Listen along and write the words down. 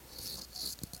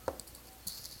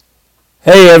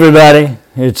Hey everybody,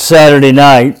 it's Saturday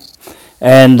night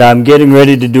and I'm getting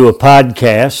ready to do a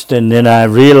podcast, and then I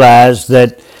realized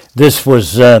that this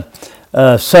was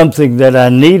something that I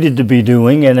needed to be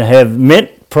doing and have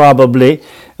meant probably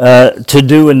to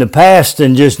do in the past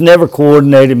and just never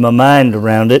coordinated my mind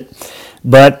around it.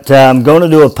 But I'm going to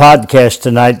do a podcast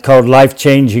tonight called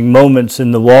Life-Changing Moments in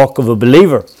the Walk of a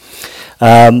Believer.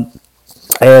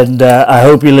 And I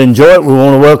hope you'll enjoy it. We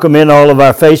want to welcome in all of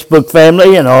our Facebook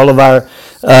family and all of our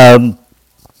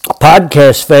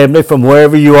podcast family from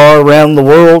wherever you are around the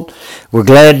world. We're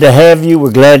glad to have you.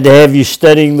 We're glad to have you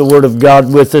studying the Word of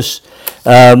God with us.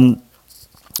 Contact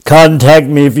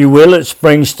me, if you will, at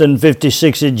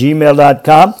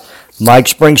springston56@gmail.com,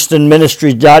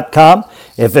 MikeSpringstonMinistries.com,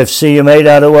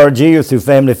 ffcma.org, or through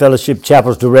Family Fellowship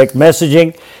Chapel's direct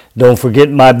messaging. Don't forget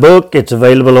my book. It's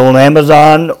available on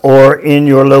Amazon or in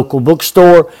your local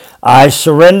bookstore, I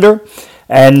Surrender.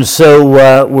 And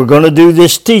so we're going to do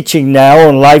this teaching now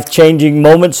on life-changing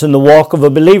moments in the walk of a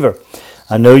believer.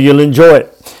 I know you'll enjoy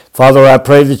it. Father, I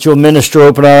pray that you'll minister,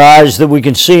 open our eyes that we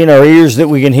can see, and our ears that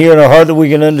we can hear, and our heart that we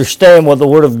can understand what the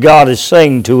Word of God is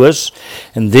saying to us.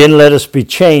 And then let us be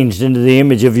changed into the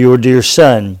image of your dear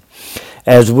Son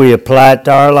as we apply it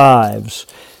to our lives.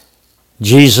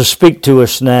 Jesus, speak to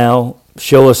us now.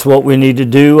 Show us what we need to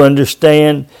do,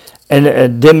 understand,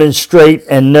 and demonstrate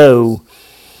and know.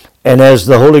 And as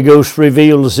the Holy Ghost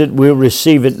reveals it, we'll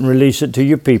receive it and release it to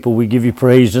your people. We give you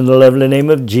praise in the lovely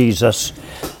name of Jesus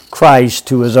Christ,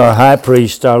 who is our high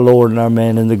priest, our Lord, and our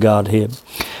man in the Godhead.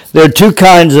 There are two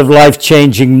kinds of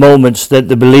life-changing moments that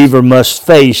the believer must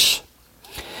face,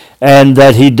 and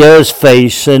that he does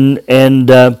face. And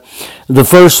the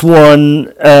first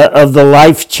one of the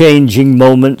life-changing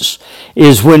moments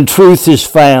is when truth is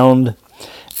found,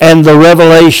 and the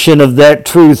revelation of that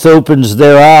truth opens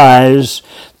their eyes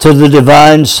to the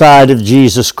divine side of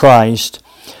Jesus Christ.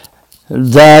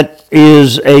 That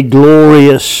is a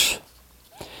glorious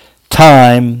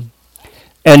time,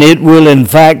 and it will in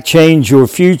fact change your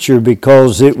future,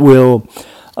 because it will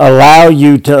allow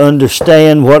you to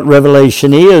understand what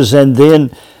revelation is, and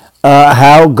then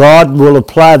how God will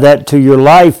apply that to your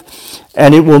life,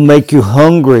 and it will make you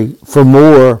hungry for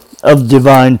more of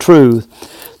divine truth.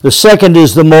 The second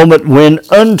is the moment when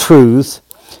untruth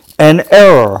and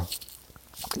error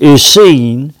is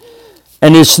seen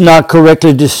and it's not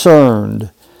correctly discerned.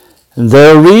 And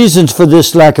there are reasons for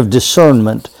this lack of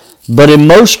discernment, but in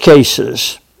most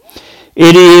cases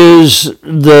it is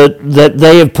that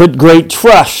they have put great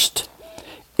trust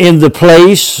in the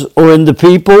place or in the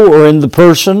people or in the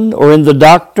person or in the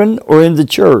doctrine or in the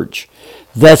church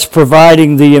that's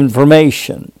providing the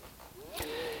information.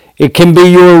 It can be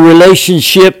your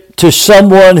relationship to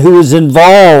someone who is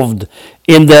involved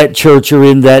in that church or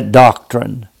in that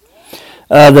doctrine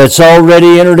that's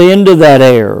already entered into that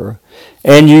error,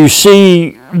 and you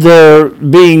see there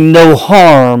being no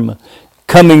harm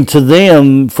coming to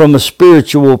them from a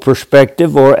spiritual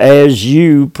perspective or as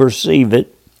you perceive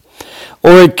it.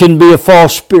 Or it can be a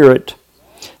false spirit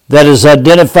that has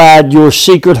identified your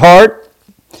secret heart,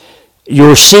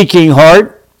 your seeking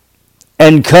heart,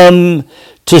 and come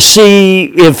to see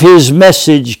if his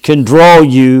message can draw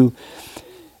you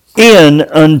in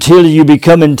until you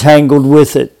become entangled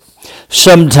with it.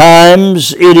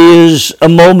 Sometimes it is a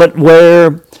moment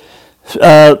where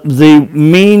the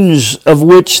means of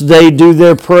which they do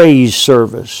their praise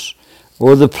service,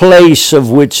 or the place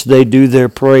of which they do their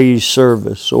praise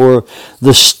service, or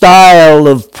the style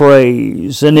of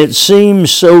praise, and it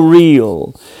seems so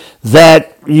real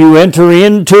that you enter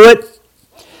into it,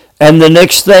 and the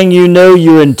next thing you know,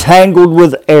 you're entangled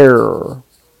with error.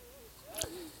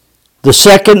 The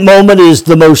second moment is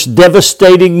the most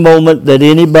devastating moment that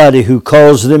anybody who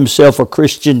calls themselves a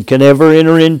Christian can ever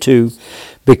enter into,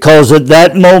 because at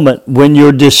that moment, when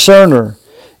your discerner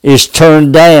is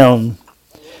turned down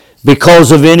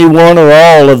because of any one or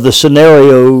all of the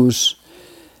scenarios,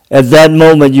 at that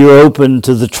moment you're open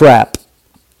to the trap.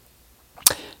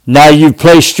 Now you've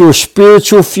placed your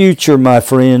spiritual future, my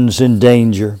friends, in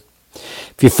danger.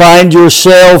 If you find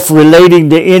yourself relating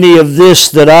to any of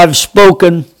this that I've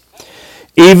spoken,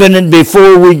 even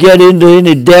before we get into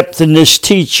any depth in this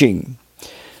teaching,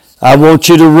 I want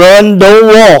you to run, don't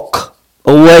walk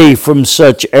away from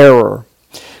such error.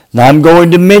 Now I'm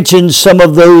going to mention some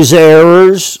of those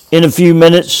errors in a few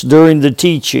minutes during the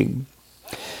teaching,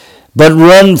 but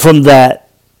run from that.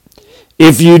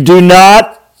 If you do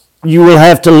not, you will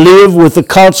have to live with the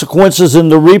consequences and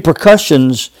the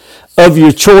repercussions of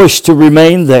your choice to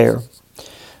remain there.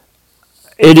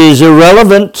 It is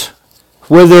irrelevant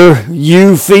whether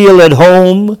you feel at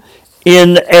home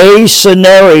in a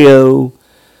scenario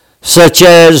such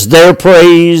as their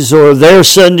praise or their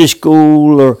Sunday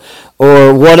school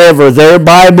or whatever, their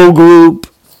Bible group,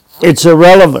 it's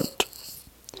irrelevant.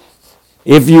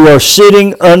 If you are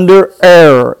sitting under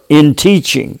error in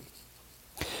teaching,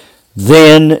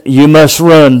 then you must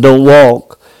run, don't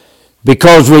walk.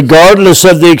 Because regardless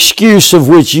of the excuse of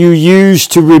which you use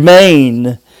to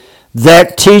remain,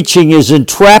 that teaching is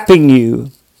entrapping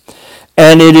you,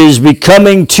 and it is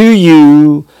becoming to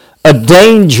you a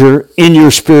danger in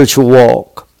your spiritual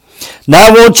walk. Now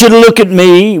I want you to look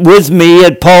with me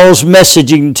at Paul's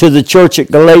messaging to the church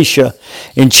at Galatia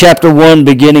in chapter 1,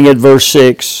 beginning at verse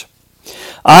 6.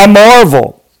 I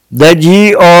marvel that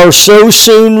ye are so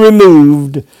soon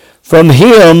removed from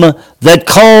him that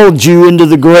called you into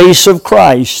the grace of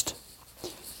Christ.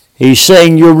 He's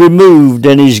saying you're removed,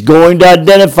 and he's going to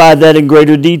identify that in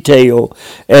greater detail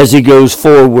as he goes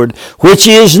forward, which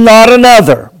is not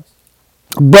another,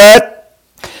 but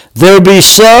there be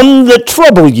some that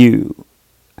trouble you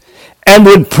and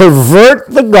would pervert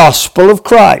the gospel of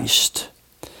Christ.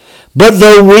 But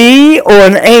though we or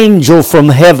an angel from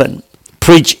heaven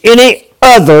preach any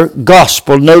other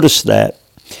gospel, notice that,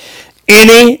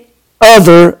 any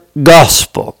other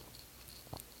gospel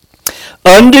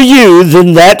unto you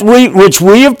than that which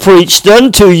we have preached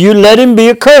unto you, let him be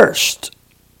accursed.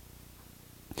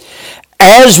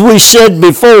 As we said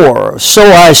before, so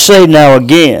I say now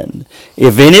again,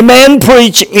 if any man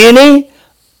preach any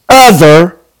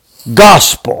other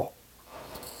gospel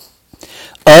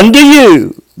unto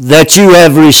you that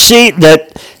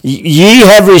ye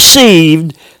have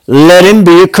received, let him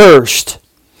be accursed.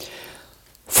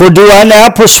 For do I now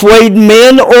persuade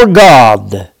men or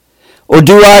God? Or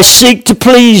do I seek to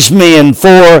please men?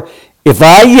 For if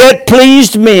I yet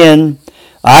pleased men,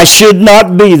 I should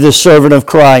not be the servant of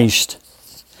Christ.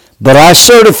 But I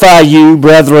certify you,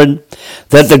 brethren,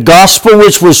 that the gospel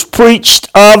which was preached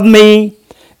of me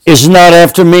is not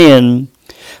after men.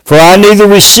 For I neither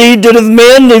received it of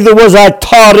men, neither was I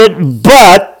taught it,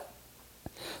 but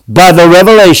by the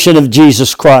revelation of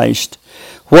Jesus Christ.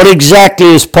 What exactly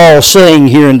is Paul saying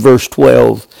here in verse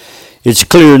 12? It's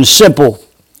clear and simple.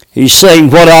 He's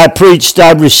saying what I preached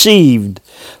I received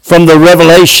from the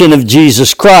revelation of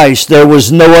Jesus Christ. There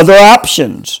was no other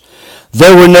options.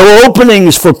 There were no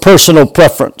openings for personal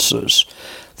preferences.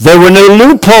 There were no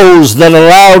loopholes that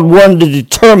allowed one to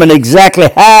determine exactly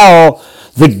how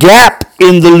the gap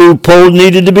in the loophole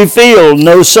needed to be filled.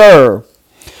 No, sir.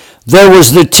 There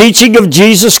was the teaching of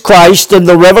Jesus Christ and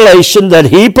the revelation that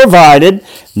he provided.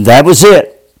 That was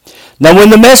it. Now, when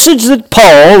the message that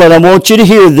Paul, and I want you to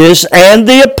hear this, and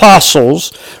the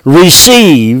apostles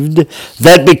received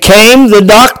that became the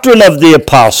doctrine of the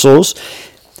apostles,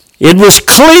 it was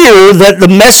clear that the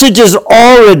message's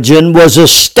origin was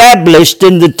established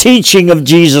in the teaching of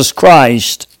Jesus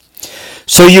Christ.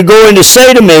 So you're going to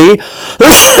say to me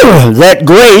that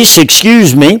grace,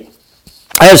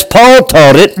 as Paul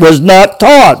taught it, was not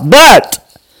taught,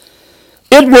 but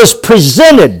it was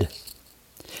presented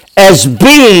as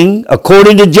being,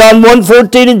 according to John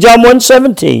 1:14 and John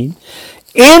 1:17,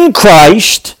 in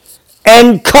Christ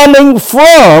and coming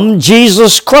from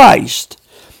Jesus Christ.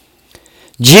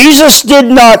 Jesus did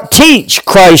not teach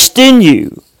Christ in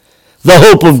you, the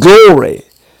hope of glory,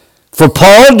 for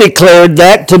Paul declared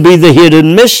that to be the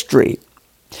hidden mystery.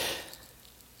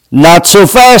 Not so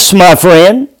fast, my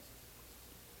friend.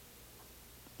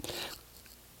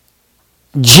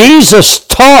 Jesus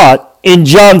taught in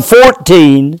John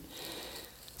 14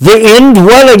 the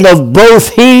indwelling of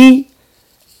both he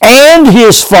and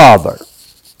his Father.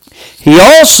 He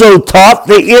also taught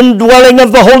the indwelling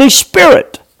of the Holy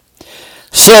Spirit.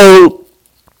 So,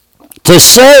 to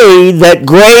say that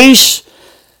grace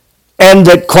and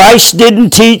that Christ didn't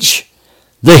teach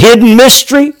the hidden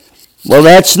mystery, well,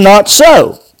 that's not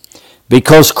so.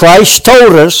 Because Christ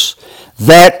told us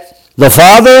that the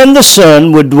Father and the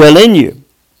Son would dwell in you.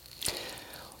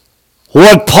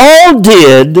 What Paul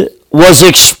did was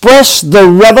express the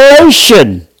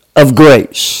revelation of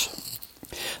grace,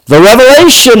 the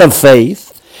revelation of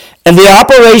faith, and the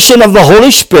operation of the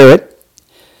Holy Spirit,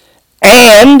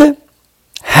 and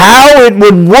how it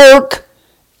would work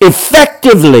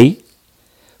effectively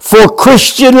for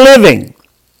Christian living.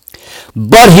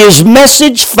 But his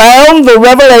message found the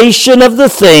revelation of the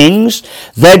things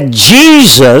that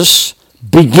Jesus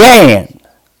began,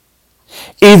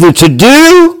 either to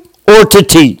do or to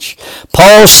teach.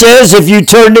 Paul says if you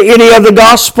turn to any other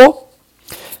gospel,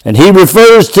 and he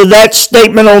refers to that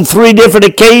statement on 3 different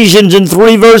occasions in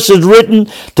 3 verses written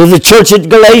to the church at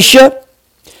Galatia.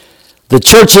 The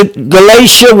church at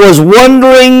Galatia was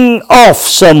wandering off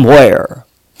somewhere.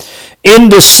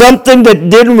 into something that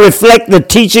didn't reflect the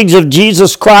teachings of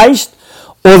Jesus Christ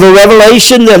or the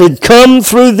revelation that had come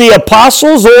through the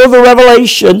apostles or the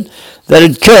revelation that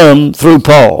had come through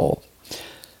Paul.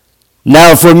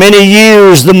 Now, for many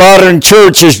years, the modern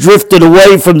church has drifted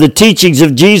away from the teachings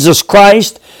of Jesus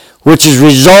Christ, which has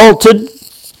resulted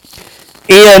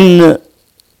in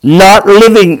not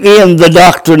living in the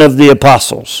doctrine of the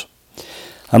apostles.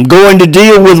 I'm going to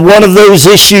deal with one of those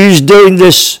issues during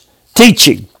this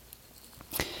teaching.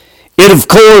 It, of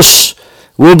course,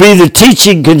 will be the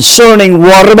teaching concerning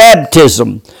water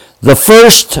baptism, the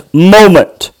first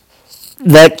moment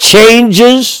that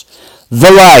changes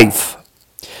the life,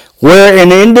 where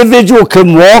an individual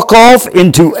can walk off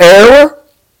into error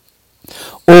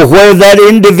or where that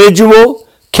individual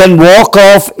can walk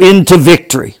off into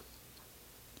victory.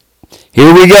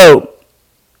 Here we go.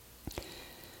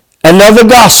 Another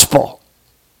gospel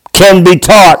can be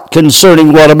taught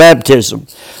concerning water baptism.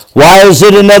 Why is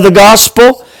it another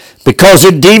gospel? Because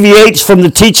it deviates from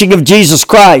the teaching of Jesus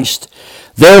Christ.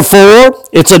 Therefore,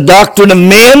 it's a doctrine of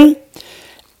men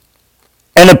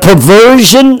and a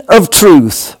perversion of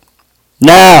truth.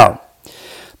 Now,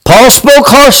 Paul spoke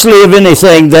harshly of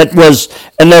anything that was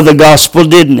another gospel,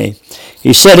 didn't he?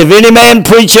 He said, if any man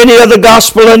preach any other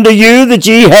gospel unto you that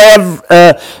ye have,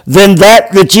 than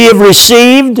that ye have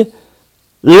received,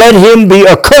 let him be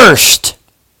accursed.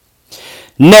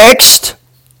 Next,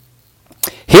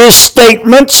 his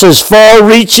statements, as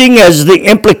far-reaching as the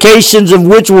implications of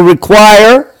which will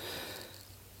require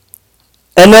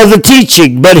another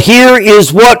teaching. But here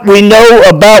is what we know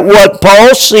about what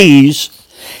Paul sees.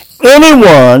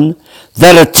 Anyone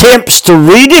that attempts to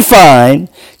redefine,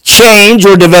 change,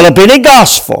 or develop any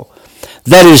gospel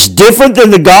that is different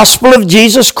than the gospel of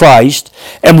Jesus Christ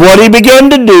and what he began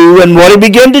to do and what he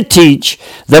began to teach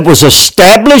that was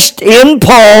established in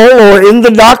Paul or in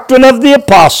the doctrine of the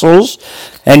apostles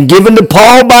and given to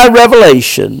Paul by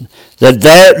revelation,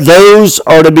 those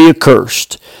are to be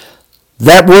accursed.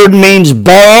 That word means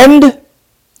banned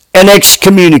and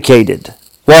excommunicated.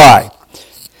 Why?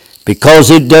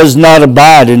 Because it does not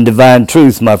abide in divine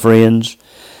truth, my friends.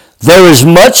 There is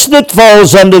much that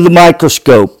falls under the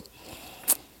microscope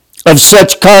of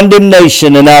such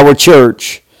condemnation in our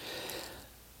church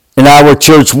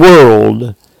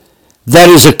world, that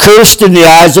is accursed in the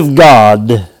eyes of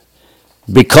God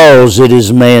because it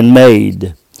is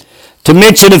man-made. To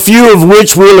mention a few of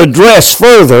which we'll address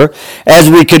further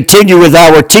as we continue with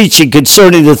our teaching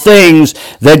concerning the things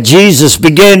that Jesus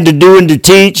began to do and to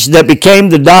teach that became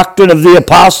the doctrine of the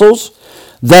apostles,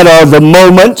 that are the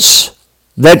moments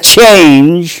that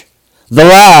change the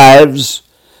lives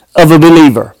of a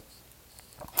believer.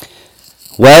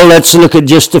 Well, let's look at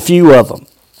just a few of them.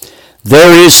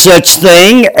 There is such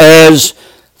thing as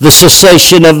the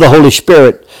cessation of the Holy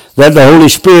Spirit, that the Holy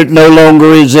Spirit no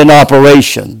longer is in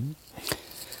operation.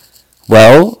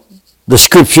 Well, the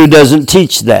Scripture doesn't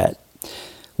teach that.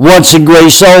 Once in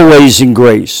grace, always in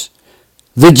grace.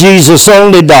 The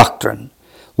Jesus-only doctrine.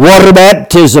 Water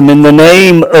baptism in the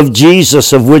name of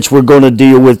Jesus, of which we're going to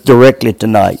deal with directly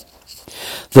tonight.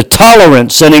 The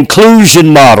tolerance and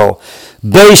inclusion model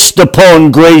based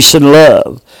upon grace and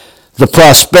love. The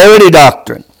prosperity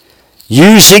doctrine.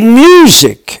 Using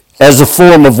music as a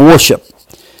form of worship.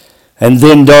 And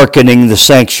then darkening the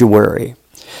sanctuary.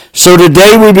 So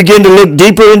today we begin to look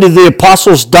deeper into the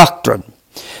apostles' doctrine.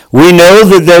 We know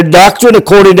that their doctrine,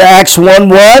 according to Acts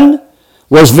 1:1,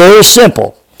 was very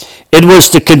simple. It was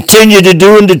to continue to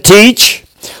do and to teach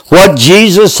what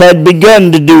Jesus had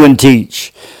begun to do and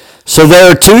teach. So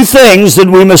there are two things that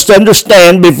we must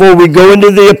understand before we go into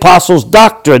the apostles'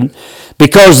 doctrine,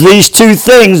 because these two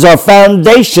things are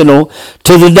foundational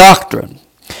to the doctrine.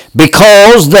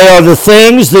 Because they are the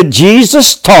things that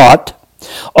Jesus taught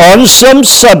on some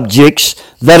subjects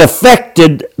that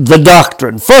affected the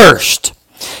doctrine. First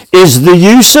is the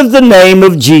use of the name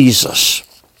of Jesus.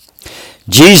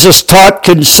 Jesus taught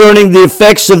concerning the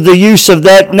effects of the use of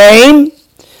that name,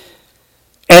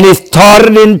 and he taught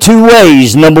it in two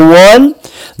ways. Number one,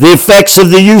 the effects of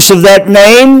the use of that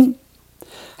name,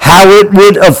 how it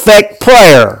would affect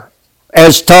prayer,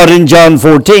 as taught in John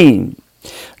 14.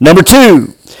 Number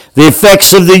two, the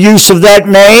effects of the use of that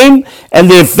name and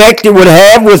the effect it would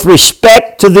have with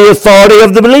respect to the authority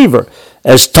of the believer,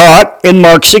 as taught in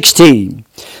Mark 16.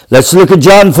 Let's look at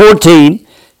John 14,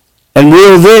 and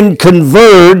we'll then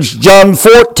converge John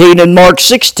 14 and Mark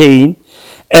 16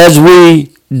 as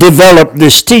we develop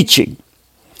this teaching.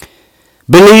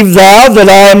 Believe thou that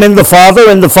I am in the Father,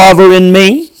 and the Father in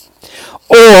me,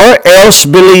 or else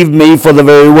believe me for the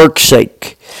very work's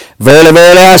sake. Verily,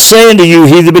 verily, I say unto you,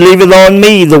 he that believeth on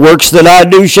me, the works that I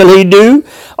do shall he do,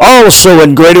 also,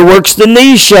 and greater works than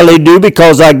these shall he do,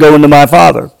 because I go unto my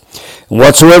Father. And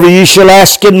whatsoever ye shall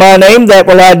ask in my name, that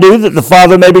will I do, that the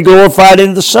Father may be glorified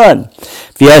in the Son.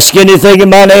 If you ask anything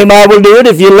in my name, I will do it,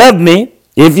 if you love me.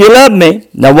 If you love me.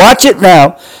 Now watch it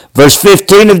now. Verse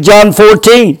 15 of John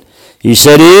 14. He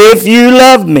said, if you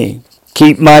love me,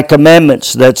 keep my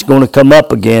commandments. That's going to come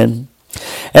up again.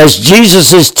 As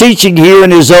Jesus is teaching here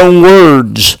in his own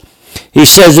words, he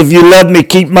says, if you love me,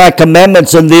 keep my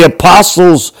commandments. And the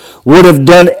apostles would have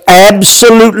done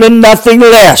absolutely nothing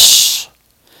less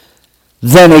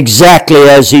than exactly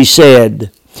as he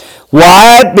said.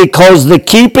 Why? Because the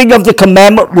keeping of the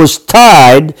commandment was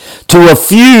tied to a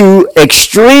few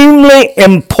extremely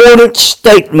important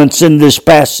statements in this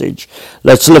passage.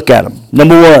 Let's look at them.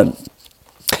 Number one,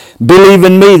 believe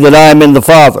in me that I am in the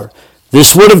Father.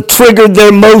 This would have triggered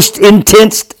their most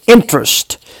intense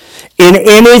interest in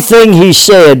anything he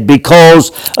said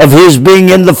because of his being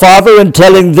in the Father and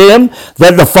telling them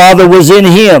that the Father was in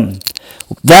him.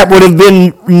 That would have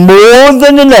been more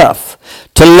than enough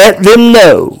to let them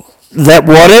know that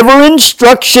whatever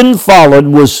instruction followed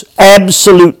was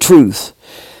absolute truth.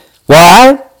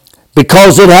 Why?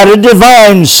 Because it had a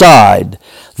divine side.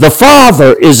 The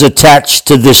Father is attached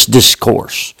to this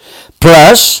discourse.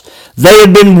 Plus, they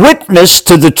had been witness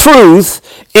to the truth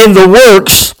in the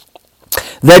works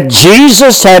that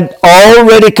Jesus had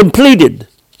already completed.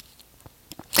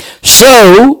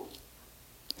 So,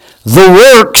 the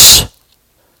works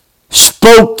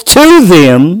spoke to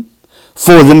them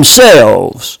for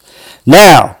themselves.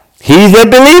 Now, he that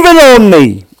believeth on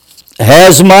me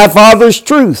has my Father's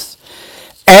truth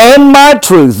and my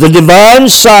truth, the divine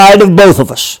side of both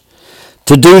of us,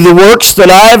 to do the works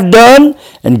that I have done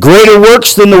and greater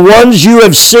works than the ones you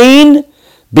have seen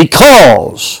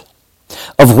because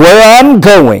of where I'm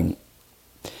going.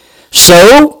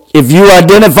 So, if you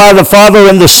identify the Father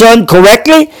and the Son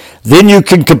correctly, then you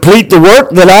can complete the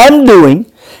work that I'm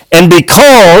doing. And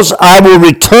because I will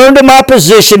return to my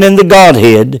position in the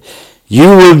Godhead, you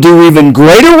will do even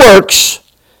greater works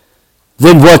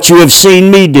than what you have seen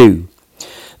me do.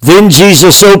 Then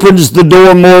Jesus opens the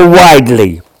door more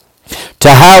widely to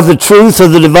how the truth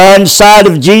of the divine side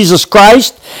of Jesus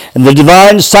Christ and the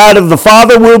divine side of the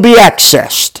Father will be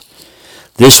accessed.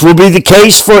 This will be the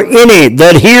case for any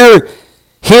that hear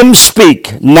him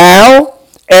speak now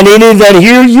and any that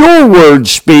hear your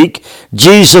words speak,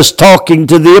 Jesus talking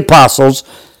to the apostles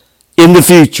in the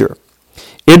future.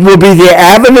 It will be the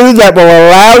avenue that will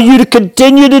allow you to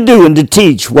continue to do and to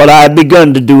teach what I have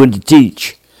begun to do and to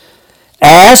teach.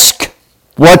 Ask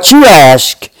what you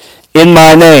ask in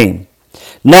my name.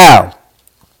 Now,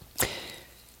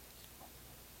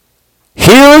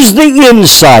 here's the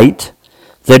insight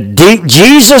that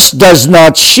Jesus does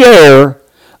not share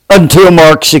until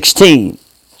Mark 16.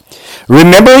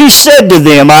 Remember, he said to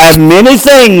them, I have many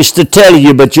things to tell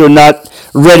you, but you're not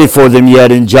ready for them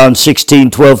yet, in John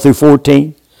 16, 12 through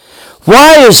 14.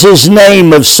 Why is his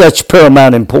name of such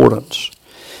paramount importance?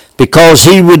 Because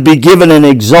he would be given an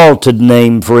exalted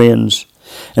name, friends,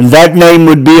 and that name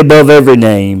would be above every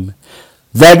name.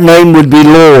 That name would be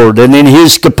Lord, and in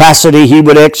his capacity he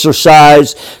would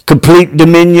exercise complete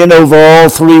dominion over all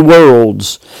three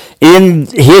worlds. In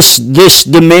this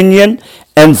dominion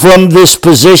and from this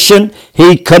position,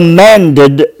 he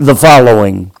commanded the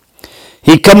following.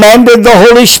 He commanded the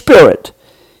Holy Spirit.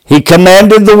 He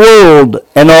commanded the world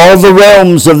and all the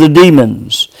realms of the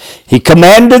demons. He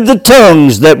commanded the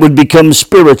tongues that would become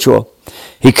spiritual.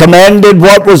 He commanded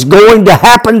what was going to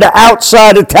happen to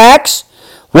outside attacks,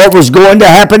 what was going to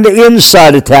happen to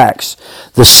inside attacks.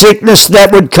 The sickness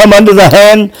that would come under the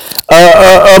hand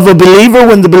of a believer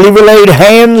when the believer laid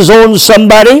hands on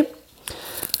somebody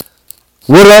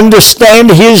would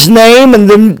understand his name and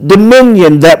the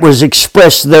dominion that was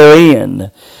expressed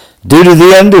therein. Due to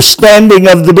the understanding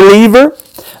of the believer,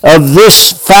 of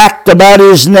this fact about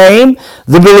his name,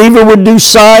 the believer would do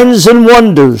signs and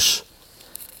wonders.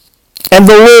 And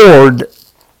the Lord,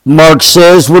 Mark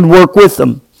says, would work with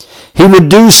them. He would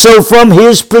do so from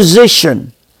his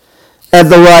position at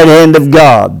the right hand of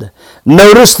God.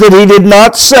 Notice that he did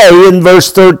not say in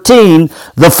verse 13,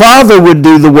 the Father would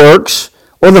do the works,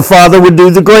 or the Father would do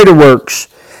the greater works.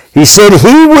 He said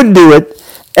he would do it,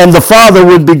 and the Father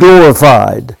would be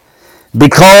glorified,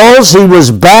 because he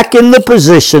was back in the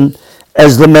position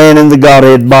as the man in the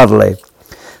Godhead bodily.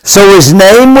 So his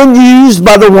name, when used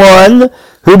by the one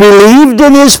who believed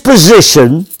in his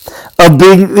position of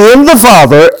being in the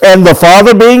Father and the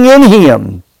Father being in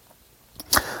him,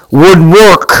 would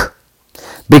work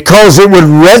because it would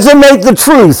resonate the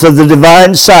truth of the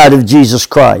divine side of Jesus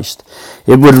Christ.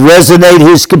 It would resonate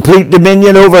his complete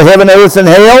dominion over heaven, earth, and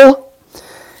hell.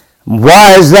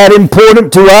 Why is that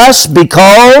important to us?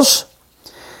 Because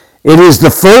it is the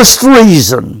first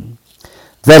reason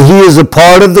that he is a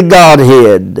part of the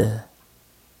Godhead.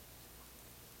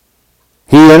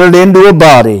 He entered into a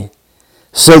body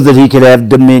so that he could have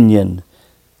dominion.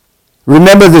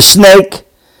 Remember the snake?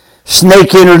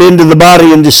 Snake entered into the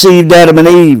body and deceived Adam and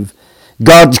Eve.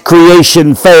 God's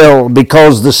creation fell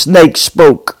because the snake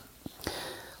spoke.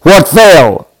 What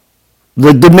fell?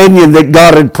 The dominion that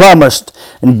God had promised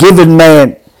and given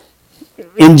man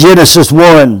in Genesis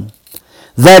 1.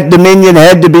 That dominion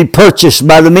had to be purchased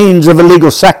by the means of a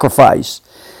legal sacrifice.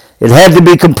 It had to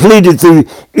be completed through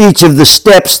each of the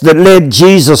steps that led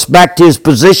Jesus back to his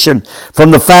position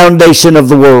from the foundation of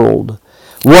the world.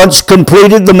 Once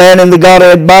completed, the man in the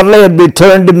Godhead bodily had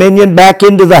returned dominion back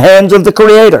into the hands of the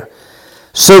Creator.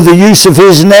 So the use of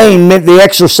his name meant the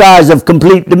exercise of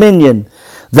complete dominion.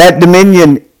 That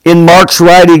dominion in Mark's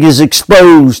writing is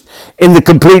exposed in the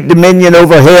complete dominion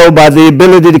over hell by the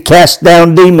ability to cast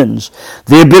down demons,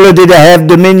 the ability to have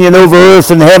dominion over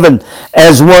earth and heaven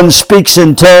as one speaks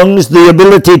in tongues, the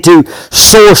ability to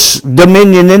source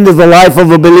dominion into the life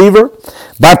of a believer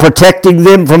by protecting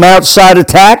them from outside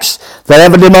attacks that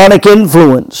have a demonic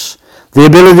influence, the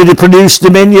ability to produce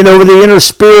dominion over the inner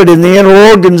spirit and the inner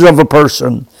organs of a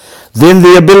person, then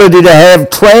the ability to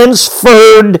have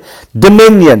transferred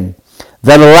dominion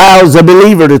that allows a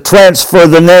believer to transfer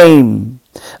the name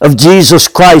of Jesus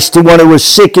Christ to one who is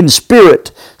sick in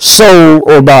spirit, soul,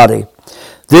 or body.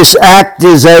 This act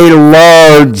is a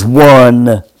large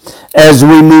one as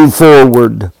we move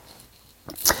forward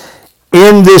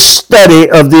in this study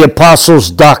of the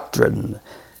apostles' doctrine,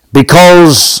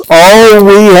 because all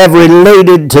we have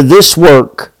related to this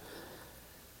work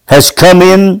has come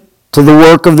in to the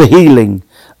work of the healing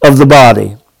of the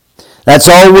body. That's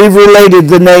all we've related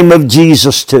the name of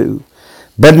Jesus to.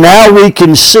 But now we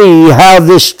can see how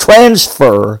this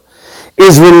transfer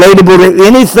is relatable to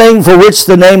anything for which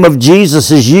the name of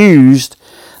Jesus is used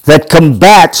that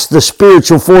combats the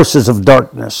spiritual forces of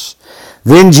darkness.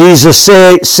 Then Jesus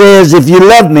says, if you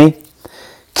love me,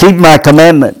 keep my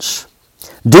commandments.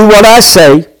 Do what I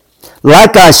say,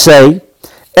 like I say,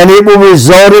 and it will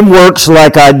result in works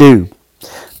like I do.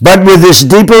 But with this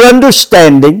deeper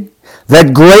understanding,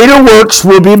 that greater works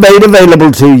will be made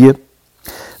available to you.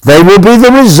 They will be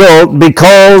the result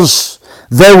because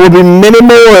there will be many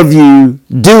more of you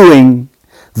doing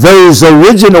those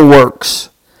original works.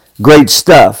 Great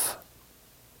stuff.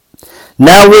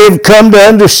 Now we have come to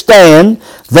understand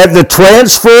that the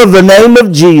transfer of the name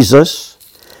of Jesus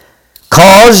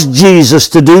caused Jesus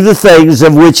to do the things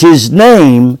of which his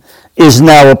name is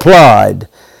now applied.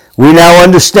 We now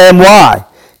understand why.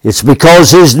 It's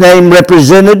because his name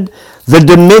represented the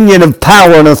dominion of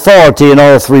power and authority in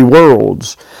all three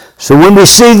worlds. So when we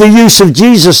see the use of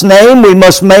Jesus' name, we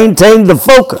must maintain the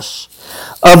focus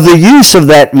of the use of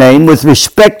that name with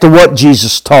respect to what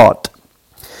Jesus taught.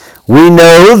 We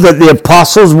know that the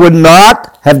apostles would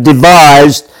not have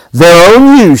devised their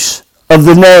own use of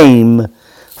the name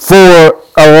for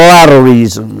a lot of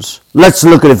reasons. Let's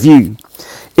look at a few.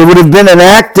 It would have been an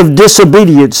act of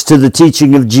disobedience to the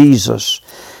teaching of Jesus.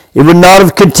 It would not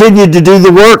have continued to do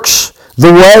the works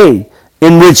the way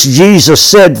in which Jesus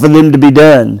said for them to be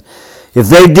done. If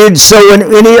they did so in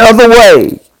any other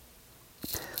way,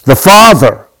 the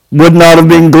Father would not have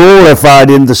been glorified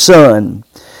in the Son.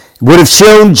 It would have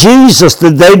shown Jesus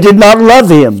that they did not love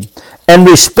him and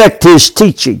respect his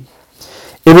teaching.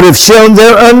 It would have shown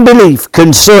their unbelief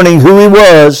concerning who he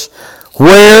was,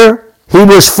 where he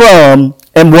was from,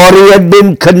 and what he had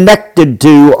been connected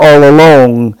to all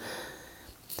along.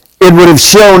 It would have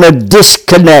shown a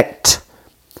disconnect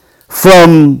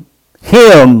from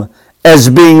him as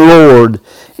being Lord.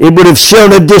 It would have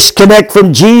shown a disconnect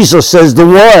from Jesus as the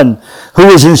one who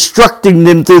is instructing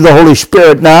them through the Holy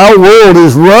Spirit. Now our world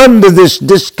has run to this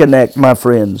disconnect, my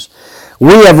friends.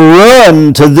 We have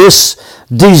run to this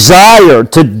desire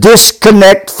to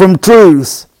disconnect from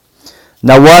truth.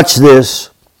 Now watch this.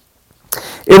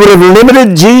 It would have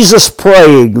limited Jesus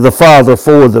praying the Father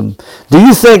for them. Do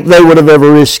you think they would have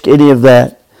ever risked any of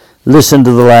that? Listen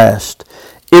to the last.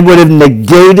 It would have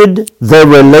negated their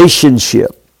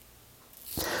relationship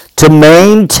to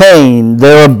maintain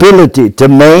their ability to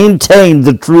maintain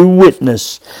the true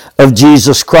witness of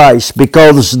Jesus Christ,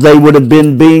 because they would have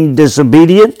been being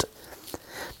disobedient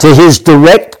to his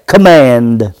direct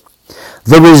command.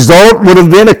 The result would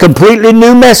have been a completely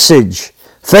new message.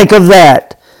 Think of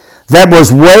that. That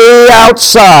was way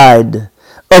outside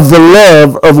of the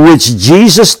love of which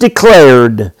Jesus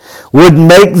declared would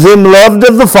make them loved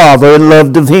of the Father and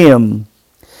loved of Him.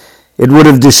 It would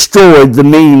have destroyed the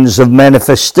means of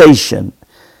manifestation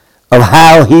of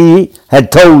how He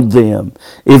had told them,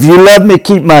 if you love me,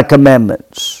 keep my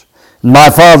commandments. My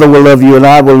Father will love you, and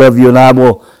I will love you, and I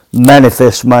will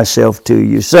manifest myself to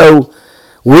you. So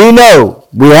we know,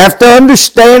 we have to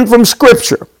understand from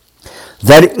Scripture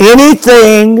that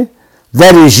anything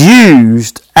that is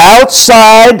used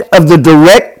outside of the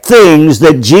direct things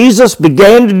that Jesus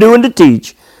began to do and to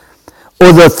teach,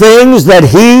 or the things that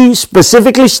He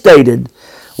specifically stated,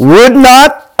 would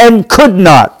not and could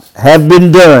not have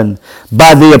been done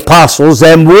by the apostles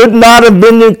and would not have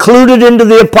been included into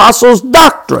the apostles'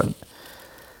 doctrine.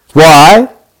 Why?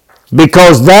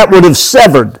 Because that would have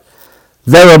severed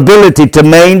their ability to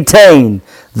maintain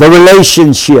the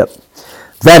relationship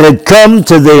that had come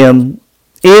to them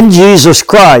in Jesus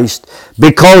Christ,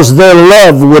 because their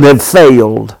love would have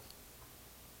failed.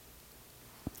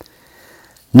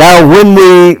 Now, when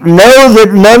we know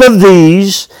that none of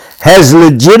these has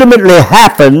legitimately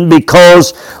happened,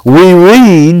 because we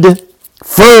read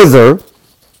further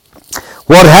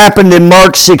what happened in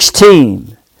Mark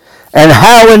 16, and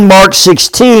how in Mark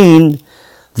 16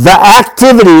 the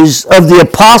activities of the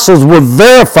apostles were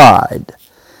verified,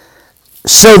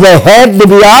 so they had to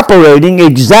be operating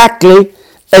exactly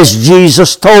as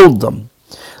Jesus told them.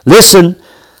 Listen,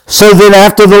 so then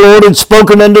after the Lord had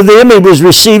spoken unto them, He was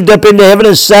received up into heaven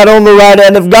and sat on the right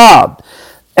hand of God.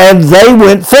 And they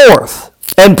went forth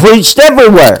and preached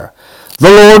everywhere, the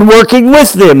Lord working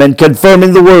with them and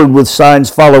confirming the word with signs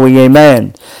following.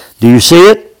 Amen. Do you see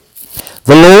it?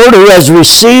 The Lord, who has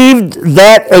received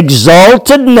that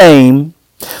exalted name,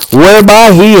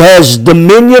 whereby He has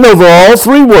dominion over all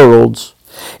three worlds,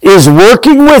 is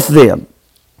working with them.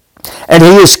 And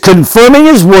He is confirming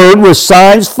His word with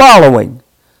signs following.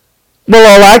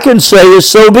 Well, all I can say is,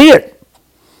 so be it.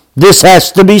 This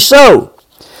has to be so.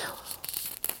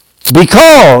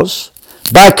 Because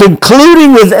by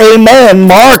concluding with amen,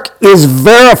 Mark is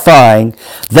verifying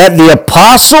that the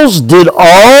apostles did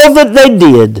all that they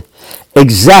did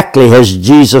exactly as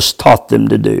Jesus taught them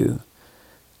to do.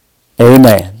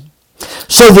 Amen.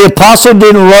 So the apostle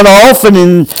didn't run off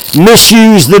and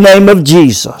misuse the name of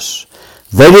Jesus.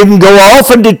 They didn't go off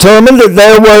and determine that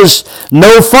there was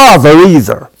no Father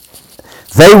either.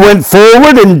 They went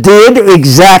forward and did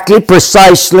exactly,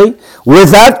 precisely,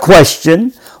 without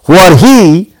question, what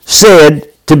He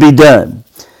said to be done.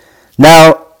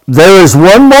 Now, there is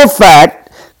one more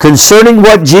fact concerning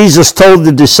what Jesus told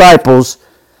the disciples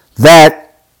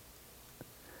that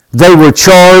they were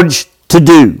charged to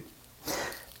do.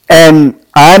 And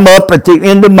I'm up at the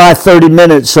end of my 30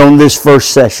 minutes on this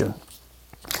first session.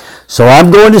 So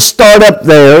I'm going to start up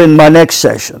there in my next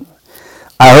session.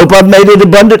 I hope I've made it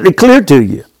abundantly clear to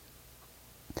you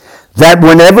that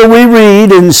whenever we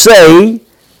read and say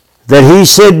that He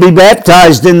said be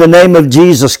baptized in the name of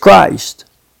Jesus Christ,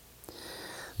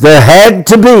 there had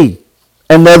to be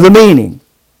another meaning,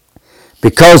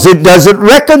 because it doesn't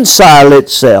reconcile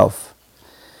itself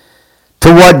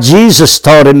to what Jesus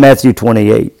taught in Matthew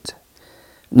 28.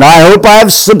 Now I hope I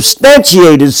have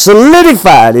substantiated,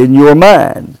 solidified in your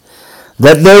mind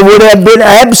that there would have been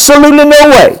absolutely no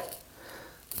way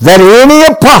that any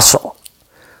apostle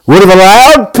would have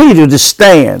allowed Peter to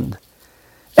stand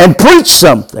and preach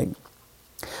something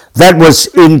that was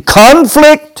in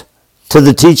conflict to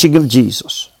the teaching of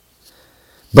Jesus.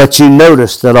 But you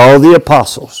notice that all the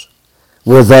apostles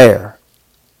were there.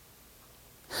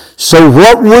 So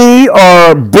what we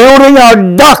are building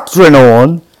our doctrine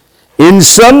on, in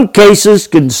some cases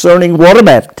concerning water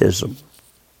baptism,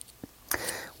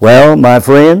 well, my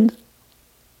friend,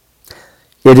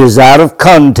 it is out of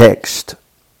context,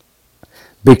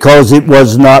 because it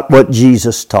was not what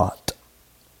Jesus taught.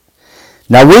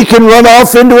 Now, we can run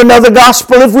off into another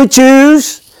gospel if we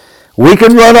choose. We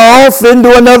can run off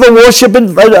into another worship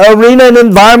arena and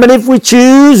environment if we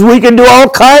choose. We can do all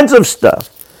kinds of stuff.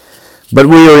 But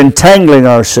we are entangling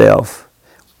ourselves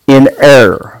in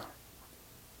error.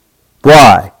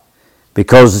 Why?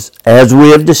 Because, as we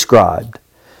have described,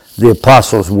 the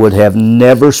apostles would have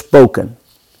never spoken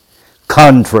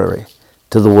contrary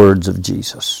to the words of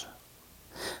Jesus.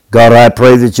 God, I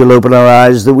pray that You'll open our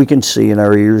eyes that we can see and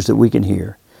our ears that we can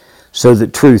hear, so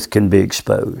that truth can be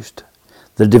exposed.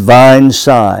 The divine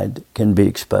side can be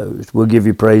exposed. We'll give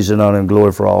You praise and honor and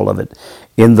glory for all of it,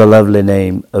 in the lovely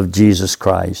name of Jesus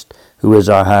Christ, who is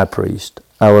our high priest,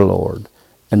 our Lord,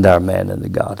 and our man in the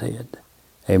Godhead.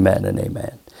 Amen and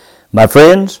amen. My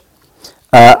friends,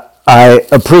 I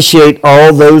appreciate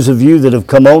all those of you that have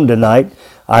come on tonight.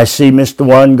 I see Mr.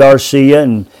 Juan Garcia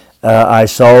and I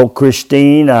saw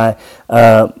Christine. Joey,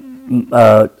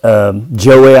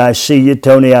 I see you.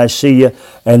 Tony, I see you.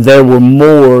 And there were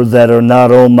more that are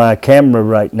not on my camera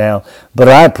right now. But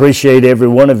I appreciate every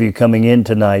one of you coming in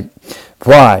tonight.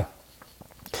 Why?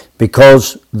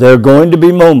 Because there are going to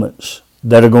be moments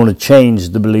that are going to change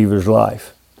the believer's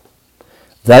life.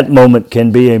 That moment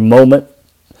can be a moment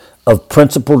of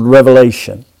principled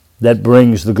revelation that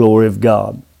brings the glory of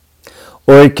God.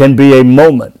 Or it can be a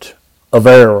moment of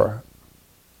error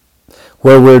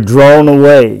where we're drawn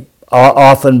away,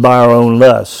 often by our own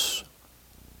lusts.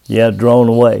 Yeah, drawn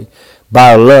away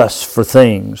by our lusts for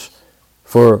things,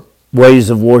 for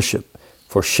ways of worship,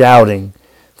 for shouting,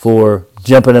 for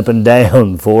jumping up and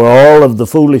down, for all of the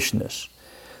foolishness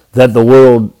that the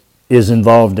world is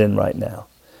involved in right now.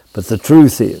 But the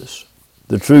truth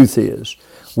is,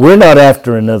 we're not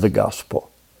after another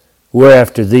gospel. We're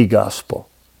after the gospel.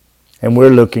 And we're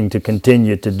looking to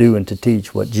continue to do and to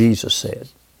teach what Jesus said.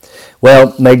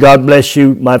 Well, may God bless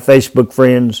you, my Facebook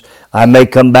friends. I may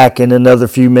come back in another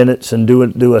few minutes and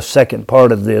do a second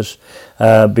part of this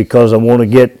because I want to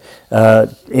get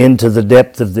into the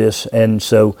depth of this. And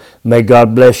so may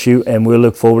God bless you, and we'll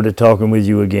look forward to talking with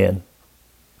you again.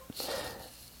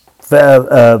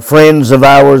 Friends of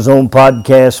ours on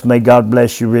podcast, may God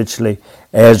bless you richly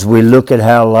as we look at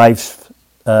how life's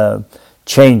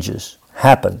changes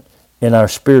happen in our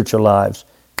spiritual lives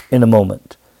in a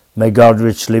moment. May God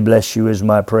richly bless you is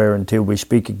my prayer until we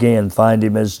speak again. Find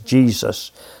Him as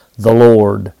Jesus, the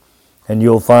Lord, and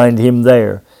you'll find Him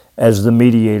there as the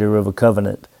mediator of a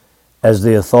covenant, as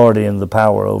the authority and the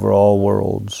power over all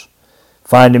worlds.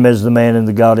 Find Him as the man in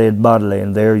the Godhead bodily,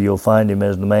 and there you'll find Him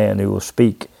as the man who will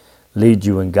speak, lead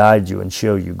you and guide you and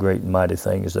show you great and mighty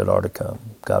things that are to come.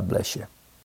 God bless you.